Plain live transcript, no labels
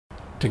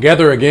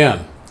Together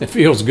again. It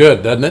feels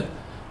good, doesn't it?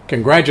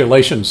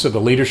 Congratulations to the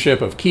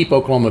leadership of Keep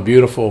Oklahoma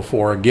Beautiful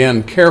for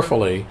again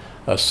carefully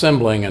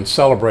assembling and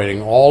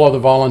celebrating all of the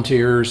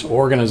volunteers,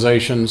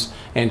 organizations,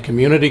 and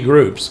community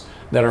groups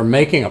that are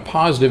making a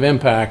positive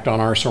impact on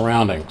our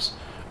surroundings,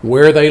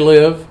 where they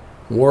live,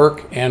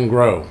 work, and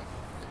grow.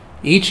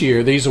 Each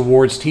year, these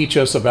awards teach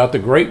us about the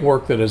great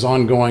work that is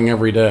ongoing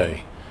every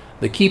day.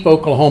 The Keep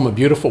Oklahoma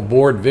Beautiful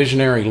Board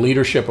Visionary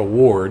Leadership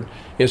Award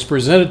is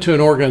presented to an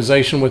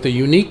organization with a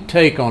unique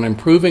take on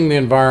improving the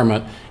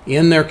environment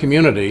in their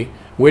community,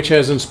 which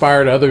has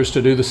inspired others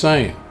to do the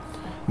same.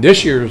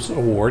 This year's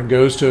award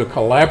goes to a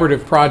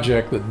collaborative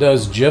project that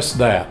does just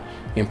that,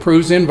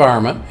 improves the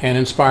environment and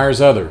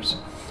inspires others.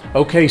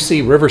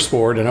 OKC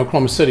Riversport and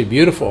Oklahoma City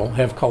Beautiful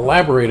have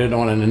collaborated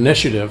on an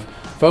initiative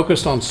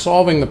focused on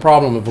solving the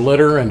problem of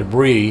litter and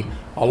debris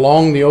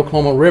along the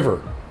Oklahoma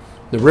River.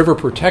 The River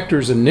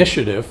Protectors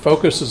Initiative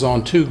focuses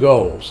on two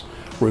goals: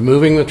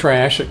 removing the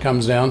trash that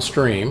comes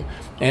downstream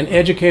and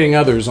educating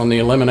others on the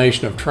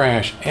elimination of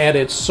trash at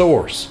its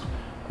source.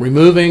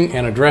 Removing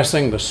and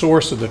addressing the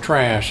source of the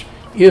trash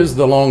is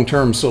the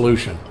long-term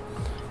solution.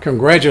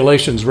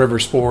 Congratulations,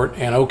 Riversport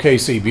and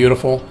OKC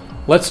Beautiful.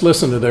 Let's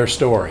listen to their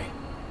story.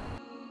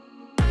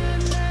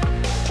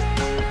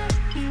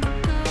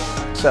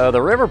 So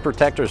the River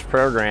Protectors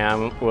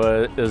Program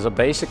is a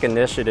basic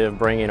initiative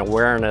bringing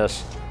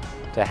awareness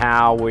to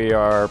how we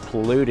are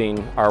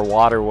polluting our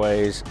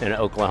waterways in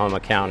Oklahoma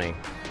County.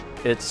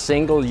 It's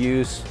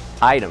single-use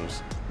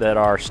items that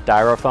are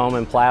styrofoam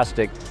and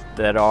plastic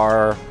that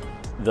are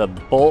the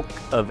bulk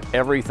of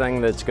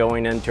everything that's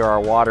going into our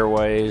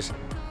waterways.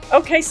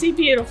 OKC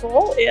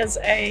Beautiful is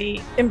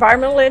an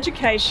environmental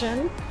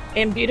education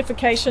and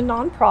beautification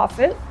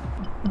nonprofit.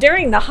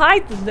 During the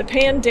height of the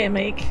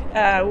pandemic,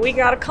 we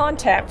got a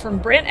contact from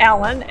Brent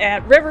Allen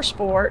at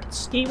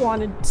Riversport. He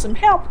wanted some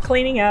help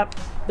cleaning up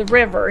the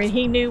river, and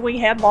he knew we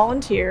had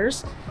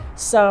volunteers.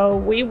 So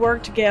we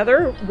worked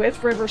together with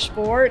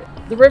Riversport.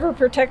 The River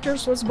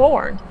Protectors was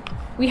born.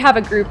 We have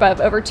a group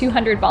of over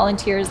 200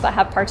 volunteers that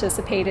have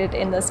participated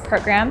in this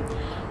program.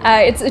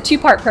 It's a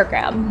two-part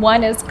program.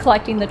 One is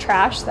collecting the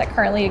trash that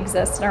currently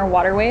exists in our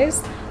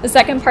waterways. The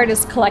second part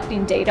is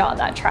collecting data on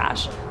that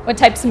trash. What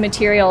types of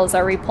materials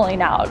are we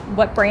pulling out?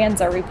 What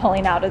brands are we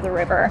pulling out of the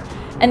river?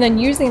 And then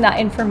using that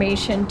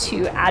information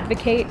to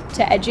advocate,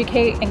 to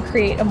educate, and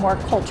create a more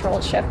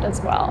cultural shift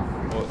as well.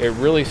 It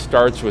really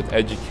starts with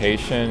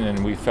education,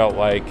 and we felt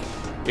like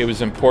it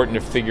was important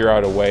to figure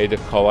out a way to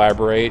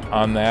collaborate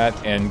on that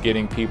and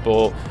getting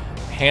people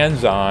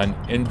hands-on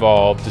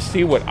involved to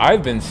see what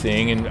I've been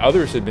seeing and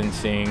others have been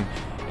seeing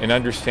and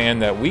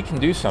understand that we can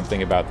do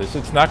something about this.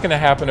 It's not going to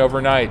happen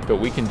overnight, but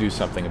we can do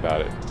something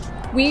about it.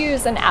 We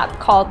use an app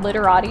called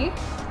Literati.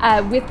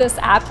 With this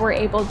app, we're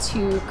able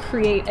to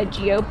create a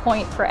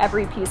geopoint for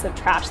every piece of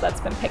trash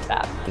that's been picked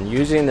up. And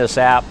using this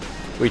app,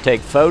 we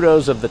take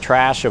photos of the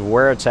trash of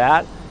where it's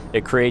at.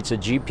 It creates a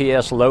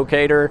GPS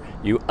locator,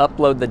 you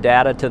upload the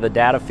data to the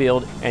data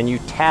field, and you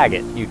tag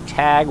it. You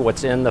tag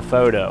what's in the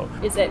photo.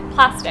 Is it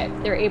plastic?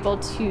 They're able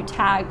to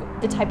tag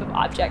the type of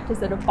object.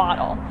 Is it a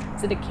bottle?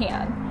 Is it a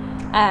can?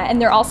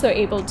 And they're also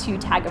able to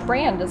tag a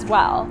brand as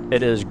well.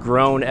 It has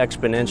grown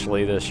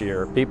exponentially this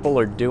year. People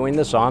are doing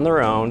this on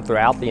their own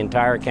throughout the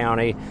entire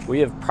county.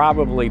 We have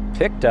probably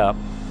picked up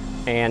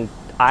and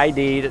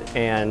ID'd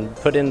and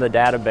put in the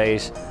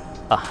database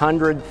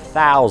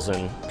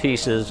 100,000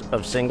 pieces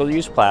of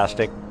single-use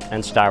plastic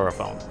and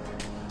styrofoam.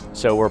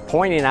 So we're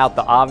pointing out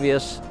the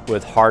obvious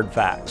with hard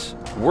facts.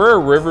 We're a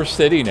river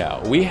city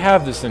now. We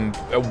have this a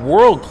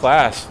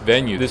world-class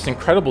venue, this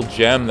incredible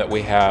gem that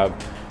we have.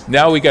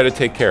 Now we got to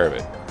take care of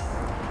it.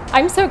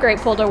 I'm so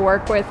grateful to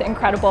work with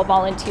incredible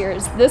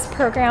volunteers. This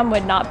program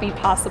would not be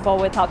possible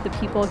without the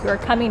people who are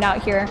coming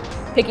out here,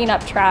 picking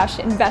up trash,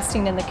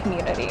 investing in the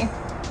community.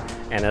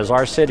 And as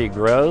our city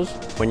grows,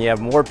 when you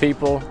have more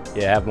people,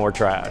 you have more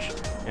trash.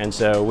 And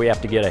so we have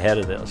to get ahead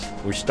of this.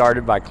 We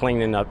started by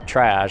cleaning up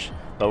trash,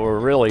 but we're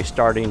really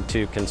starting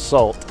to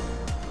consult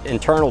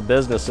internal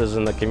businesses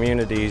in the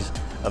communities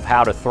of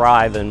how to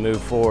thrive and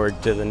move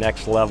forward to the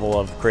next level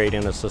of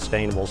creating a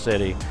sustainable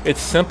city.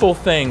 It's simple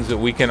things that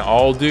we can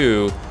all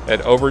do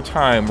that over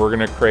time we're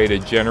going to create a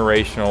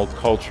generational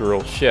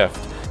cultural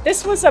shift.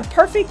 This was a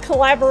perfect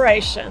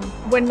collaboration.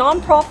 When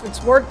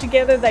nonprofits work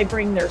together, they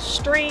bring their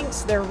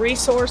strengths, their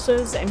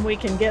resources, and we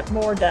can get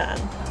more done.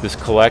 This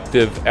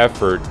collective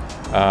effort,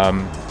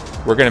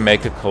 we're going to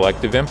make a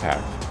collective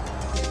impact.